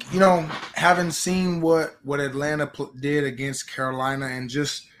think, having seen what Atlanta did against Carolina and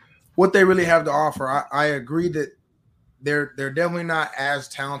just what they really have to offer, I agree that they're definitely not as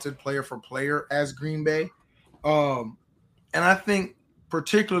talented player for player as Green Bay. And I think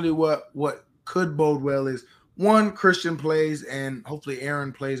particularly what could bode well is, one, Christian plays and hopefully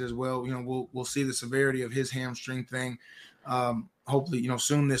Aaron plays as well. We'll see the severity of his hamstring thing hopefully,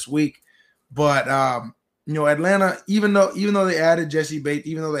 soon this week. But Atlanta, even though they added Jesse Bates,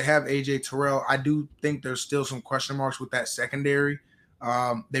 even though they have AJ Terrell, I do think there's still some question marks with that secondary.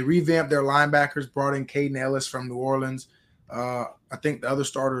 They revamped their linebackers, brought in Caden Ellis from New Orleans. I think the other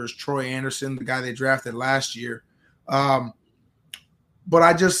starter is Troy Anderson, the guy they drafted last year. But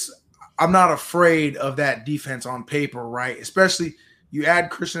I'm not afraid of that defense on paper, right? Especially you add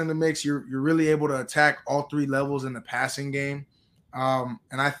Christian in the mix, you're really able to attack all three levels in the passing game. And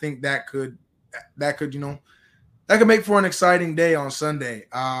I think that could make for an exciting day on Sunday,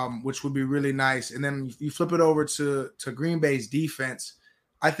 which would be really nice. And then you flip it over to Green Bay's defense.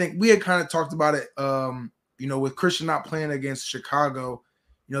 I think we had kind of talked about it, with Christian not playing against Chicago.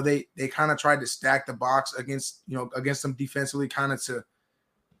 They kind of tried to stack the box against them defensively, kind of to,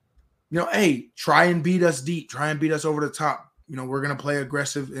 hey, try and beat us deep, try and beat us over the top. We're going to play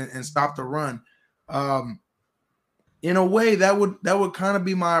aggressive and stop the run. In a way, that would kind of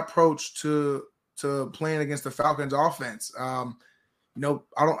be my approach to playing against the Falcons offense. I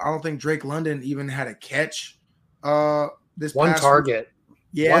don't think Drake London even had a catch this one past target. Week.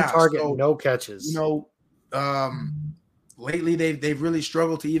 Yeah, one target, so, no catches. Lately they've really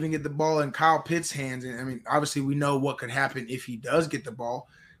struggled to even get the ball in Kyle Pitts' hands. And I mean, obviously we know what could happen if he does get the ball,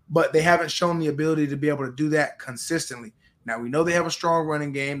 but they haven't shown the ability to be able to do that consistently. Now we know they have a strong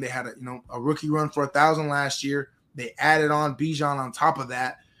running game. They had a rookie run for 1,000 last year. They added on Bijan on top of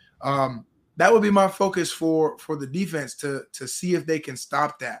that. That would be my focus for the defense to see if they can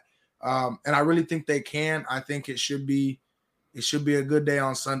stop that. And I really think they can. I think it should be a good day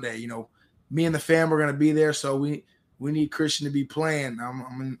on Sunday. Me and the fam are going to be there, so we need Christian to be playing. I'm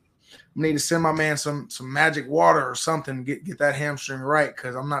going to need to send my man some magic water or something, get that hamstring right,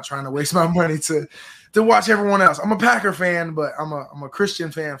 because I'm not trying to waste my money to watch everyone else. I'm a Packer fan, but I'm a Christian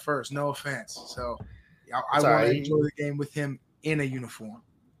fan first. No offense. So I want to enjoy the game with him in a uniform.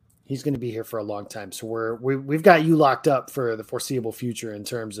 He's going to be here for a long time. So we've got you locked up for the foreseeable future in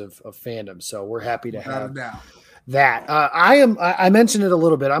terms of fandom. So we're happy to have that. I mentioned it a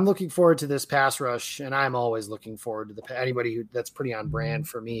little bit. I'm looking forward to this pass rush, and I'm always looking forward to anybody that's pretty on brand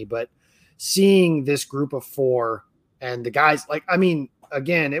for me. But seeing this group of four and the guys,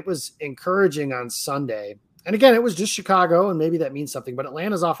 again, it was encouraging on Sunday. And again, it was just Chicago, and maybe that means something. But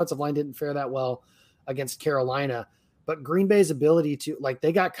Atlanta's offensive line didn't fare that well against Carolina. But Green Bay's ability to,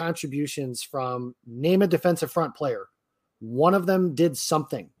 they got contributions from name a defensive front player. One of them did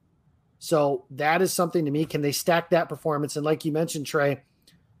something. So that is something to me. Can they stack that performance? And like you mentioned, Trey,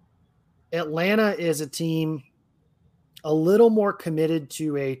 Atlanta is a team a little more committed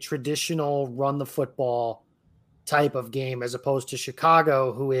to a traditional run the football type of game as opposed to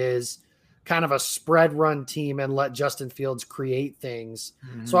Chicago, who is kind of a spread run team and let Justin Fields create things.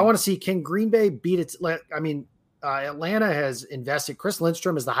 Mm-hmm. So I want to see, can Green Bay beat it? Atlanta has invested. Chris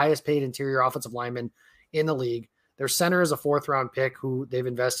Lindstrom is the highest paid interior offensive lineman in the league. Their center is a 4th round pick who they've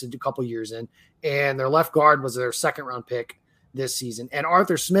invested a couple years in. And their left guard was their 2nd round pick this season. And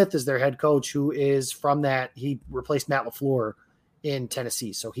Arthur Smith is their head coach, who is from that. He replaced Matt LaFleur in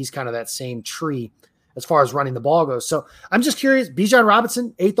Tennessee. So he's kind of that same tree as far as running the ball goes. So I'm just curious. Bijan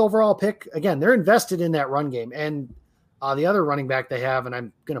Robinson, 8th overall pick. Again, they're invested in that run game. And the other running back they have, and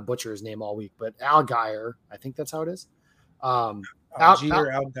I'm going to butcher his name all week, but Algier, I think that's how it is.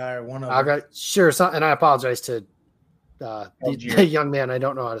 Algier, one of them. Sure. And I apologize to the young man. I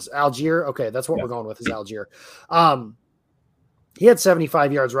don't know how to say Algier. Okay. That's what we're going with is Algier. He had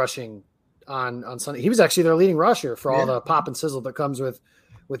 75 yards rushing on Sunday. He was actually their leading rusher for all the pop and sizzle that comes with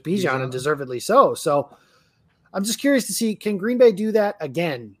Bijan, and deservedly so. So I'm just curious to see, can Green Bay do that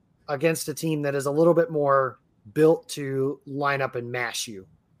again against a team that is a little bit more built to line up and mash you?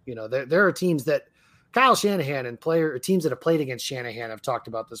 There are teams that Kyle Shanahan and teams that have played against Shanahan have talked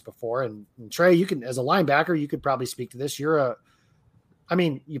about this before. And Trey, you can, as a linebacker, you could probably speak to this. You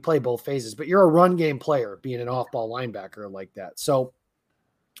play both phases, but you're a run game player being an off-ball linebacker like that. So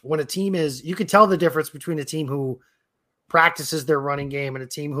when a team you can tell the difference between a team who practices their running game and a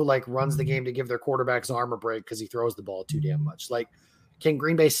team who runs the game to give their quarterback's arm a break because he throws the ball too damn much. can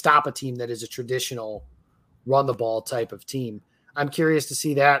Green Bay stop a team that is a traditional run the ball type of team? I'm curious to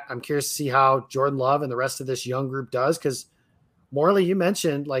see that. I'm curious to see how Jordan Love and the rest of this young group does, because Morley, you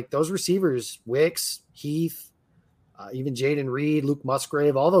mentioned like those receivers, Wicks, Heath, even Jaden Reed, Luke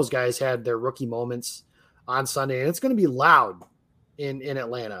Musgrave, all those guys had their rookie moments on Sunday, and it's going to be loud in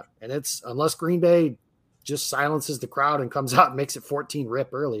Atlanta. And it's, unless Green Bay just silences the crowd and comes out and makes it 14 rip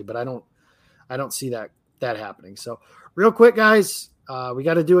early, but I don't see that happening. So real quick, guys, we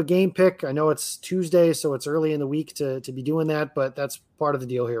got to do a game pick. I know it's Tuesday, so it's early in the week to be doing that, but that's part of the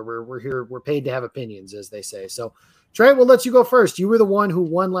deal here. We're here. We're paid to have opinions, as they say. So Trey, we'll let you go first. You were the one who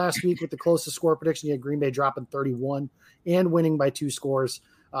won last week with the closest score prediction. You had Green Bay dropping 31 and winning by 2 scores.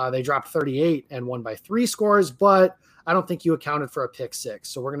 They dropped 38 and won by 3 scores, but I don't think you accounted for a pick 6.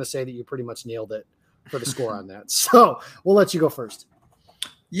 So we're going to say that you pretty much nailed it for the score on that. So we'll let you go first.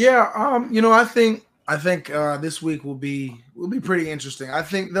 Yeah. I think this week will be pretty interesting. I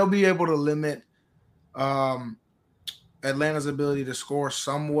think they'll be able to limit Atlanta's ability to score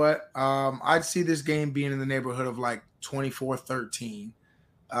somewhat. I'd see this game being in the neighborhood of like 24-13.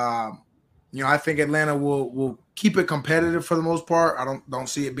 I think Atlanta will keep it competitive for the most part. I don't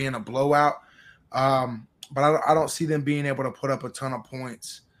see it being a blowout, but I don't see them being able to put up a ton of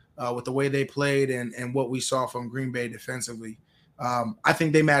points with the way they played and what we saw from Green Bay defensively. I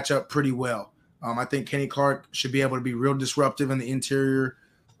think they match up pretty well. I think Kenny Clark should be able to be real disruptive in the interior,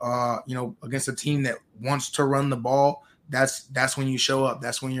 against a team that wants to run the ball. That's when you show up.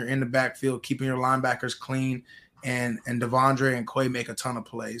 That's when you're in the backfield, keeping your linebackers clean, and Devondre and Quay make a ton of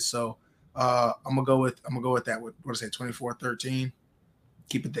plays. So I'm gonna go with that. What did I say? 24-13.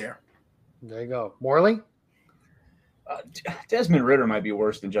 Keep it there. There you go. Morley? Desmond Ridder might be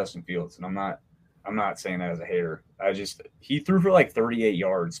worse than Justin Fields, and I'm not saying that as a hater. He threw for like 38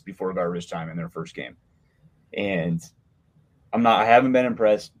 yards before garbage time in their first game. And I haven't been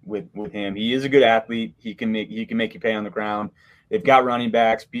impressed with him. He is a good athlete. He can make you pay on the ground. They've got running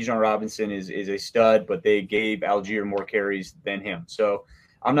backs. Bijan Robinson is a stud, but they gave Algier more carries than him. So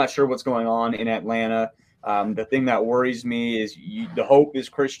I'm not sure what's going on in Atlanta. The thing that worries me is the hope is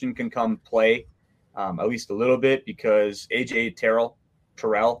Christian can come play at least a little bit, because AJ Terrell,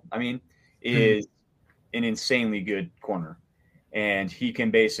 is an insanely good corner, and he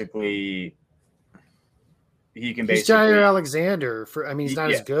can basically. He's Jair Alexander. He's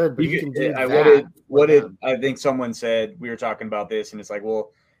not as good, but he can do that. I think someone said, we were talking about this, and it's like,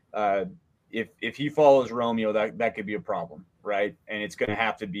 well, if he follows Romeo, that could be a problem, right? And it's going to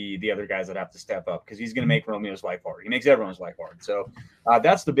have to be the other guys that have to step up, because he's going to make Romeo's life hard. He makes everyone's life hard. So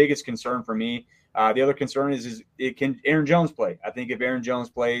that's the biggest concern for me. The other concern is can Aaron Jones play? I think if Aaron Jones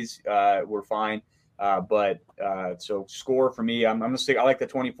plays, we're fine. So score for me, I'm going to say I like the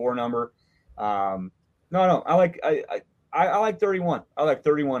 24 number. No, I like 31. I like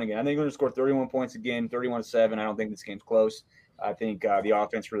 31 again. I think they're going to score 31 points again, 31-7. I don't think this game's close. I think the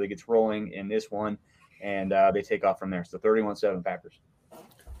offense really gets rolling in this one, and they take off from there. So 31-7 Packers.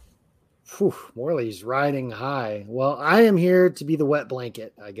 Whew, Morley's riding high. Well, I am here to be the wet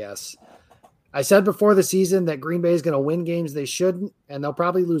blanket, I guess. I said before the season that Green Bay is going to win games they shouldn't, and they'll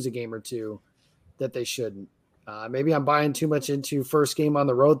probably lose a game or two that they shouldn't. Maybe I'm buying too much into first game on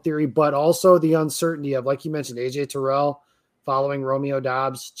the road theory, but also the uncertainty of, like you mentioned, AJ Terrell following Romeo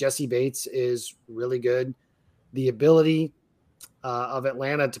Doubs. Jesse Bates is really good. The ability of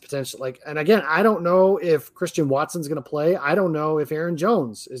Atlanta to potentially, and again, I don't know if Christian Watson's going to play. I don't know if Aaron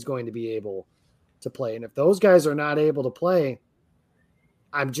Jones is going to be able to play. And if those guys are not able to play,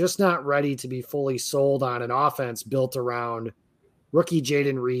 I'm just not ready to be fully sold on an offense built around rookie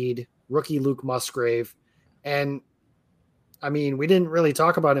Jaden Reed, rookie Luke Musgrave. And we didn't really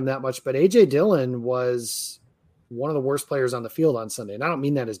talk about him that much, but AJ Dillon was one of the worst players on the field on Sunday. And I don't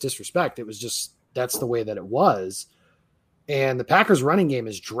mean that as disrespect. It was just, that's the way that it was. And the Packers running game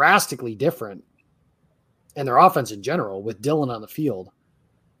is drastically different, and their offense in general, with Dillon on the field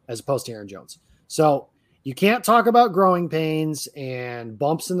as opposed to Aaron Jones. So you can't talk about growing pains and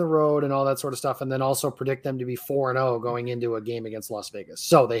bumps in the road and all that sort of stuff, and then also predict them to be 4-0 going into a game against Las Vegas.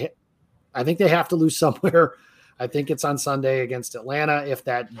 So I think they have to lose somewhere. I think it's on Sunday against Atlanta. If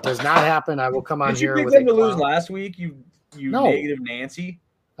that does not happen, I will come on here with them to lose last week. You negative Nancy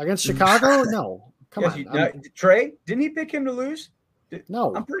against Chicago. No, come on. Trey, didn't he pick him to lose?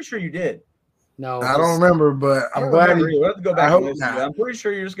 No, I'm pretty sure you did. No, I don't remember, but I'm glad you have to go back and listen. I'm pretty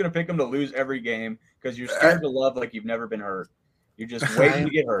sure you're just going to pick him to lose every game because you're scared to love like you've never been hurt. You're just waiting to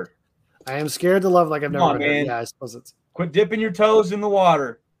get hurt. I am scared to love like I've never been hurt. Yeah, I suppose it's. Quit dipping your toes in the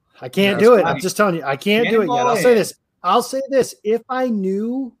water. I can't do it. I'm just telling you, I can't do it yet. I'll say this. If I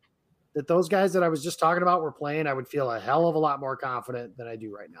knew that those guys that I was just talking about were playing, I would feel a hell of a lot more confident than I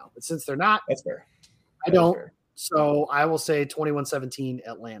do right now. But since they're not, That's fair. I don't. So I will say 21-17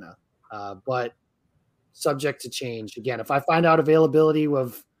 Atlanta, but subject to change. Again, if I find out availability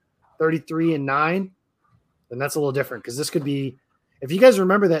of 33-9, then that's a little different because this could be – if you guys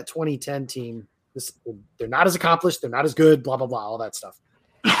remember that 2010 team, they're not as accomplished, they're not as good, blah, blah, blah, all that stuff.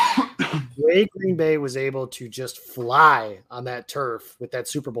 The way Green Bay was able to just fly on that turf with that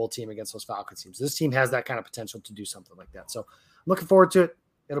Super Bowl team against those Falcons teams. This team has that kind of potential to do something like that. So I'm looking forward to it.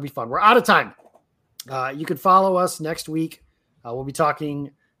 It'll be fun. We're out of time. You can follow us next week. We'll be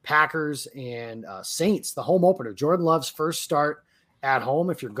talking Packers and Saints, the home opener. Jordan Love's first start at home.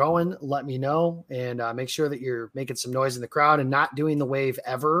 If you're going, let me know, and make sure that you're making some noise in the crowd and not doing the wave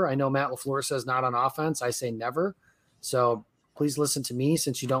ever. I know Matt LaFleur says not on offense. I say never. So please listen to me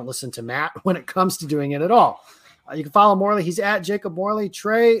since you don't listen to Matt when it comes to doing it at all. You can follow Morley. He's at Jacob Morley.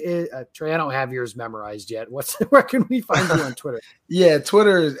 Trey, I don't have yours memorized yet. Where can we find you on Twitter? Yeah,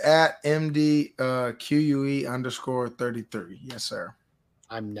 Twitter is at MDQUE_33. Yes, sir.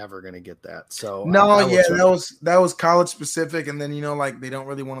 I'm never gonna get that. So that was college specific, and then they don't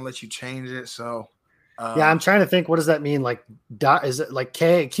really want to let you change it. So I'm trying to think. What does that mean? Like, is it like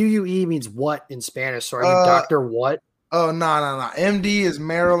QUE means what in Spanish? So are you Dr. What? Oh, no. MD is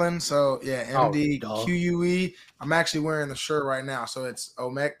Maryland. So, yeah, MD, QUE. I'm actually wearing the shirt right now. So, it's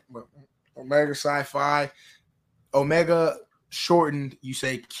Omega Sci-Fi. Omega shortened, you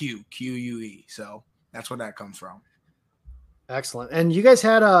say QUE. So, that's where that comes from. Excellent. And you guys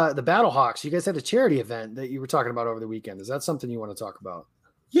had the Battlehawks. You guys had a charity event that you were talking about over the weekend. Is that something you want to talk about?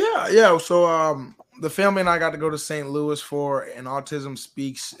 Yeah. So, the family and I got to go to St. Louis for an Autism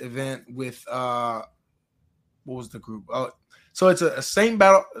Speaks event with what was the group? So it's a St.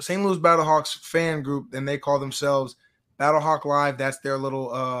 Louis Battlehawks fan group, and they call themselves Battlehawk Live. That's their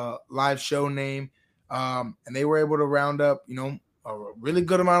little live show name. And they were able to round up, a really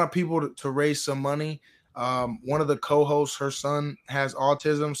good amount of people to raise some money. One of the co-hosts, her son has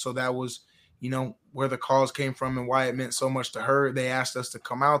autism, so that was, where the cause came from and why it meant so much to her. They asked us to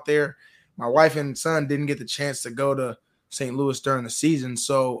come out there. My wife and son didn't get the chance to go to St. Louis during the season,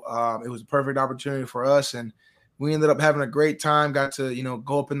 so it was a perfect opportunity for us, and we ended up having a great time. Got to,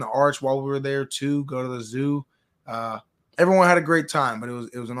 go up in the arch while we were there too, go to the zoo. Everyone had a great time, but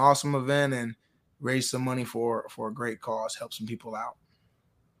it was an awesome event and raised some money for a great cause, help some people out.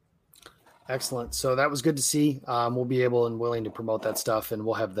 Excellent. So that was good to see. We'll be able and willing to promote that stuff, and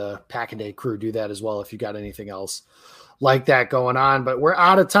we'll have the Pack-A-Day crew do that as well if you got anything else like that going on. But we're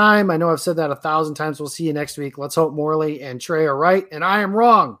out of time. I know I've said that 1,000 times. We'll see you next week. Let's hope Morley and Trey are right, and I am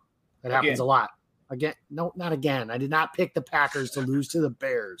wrong. That happens a lot. Again, no, not again. I did not pick the Packers to lose to the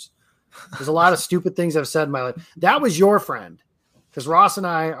Bears. There's a lot of stupid things I've said in my life. That was your friend, because Ross and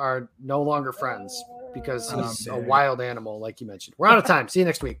I are no longer friends because he's a wild animal, like you mentioned. We're out of time. See you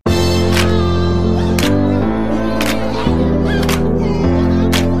next week.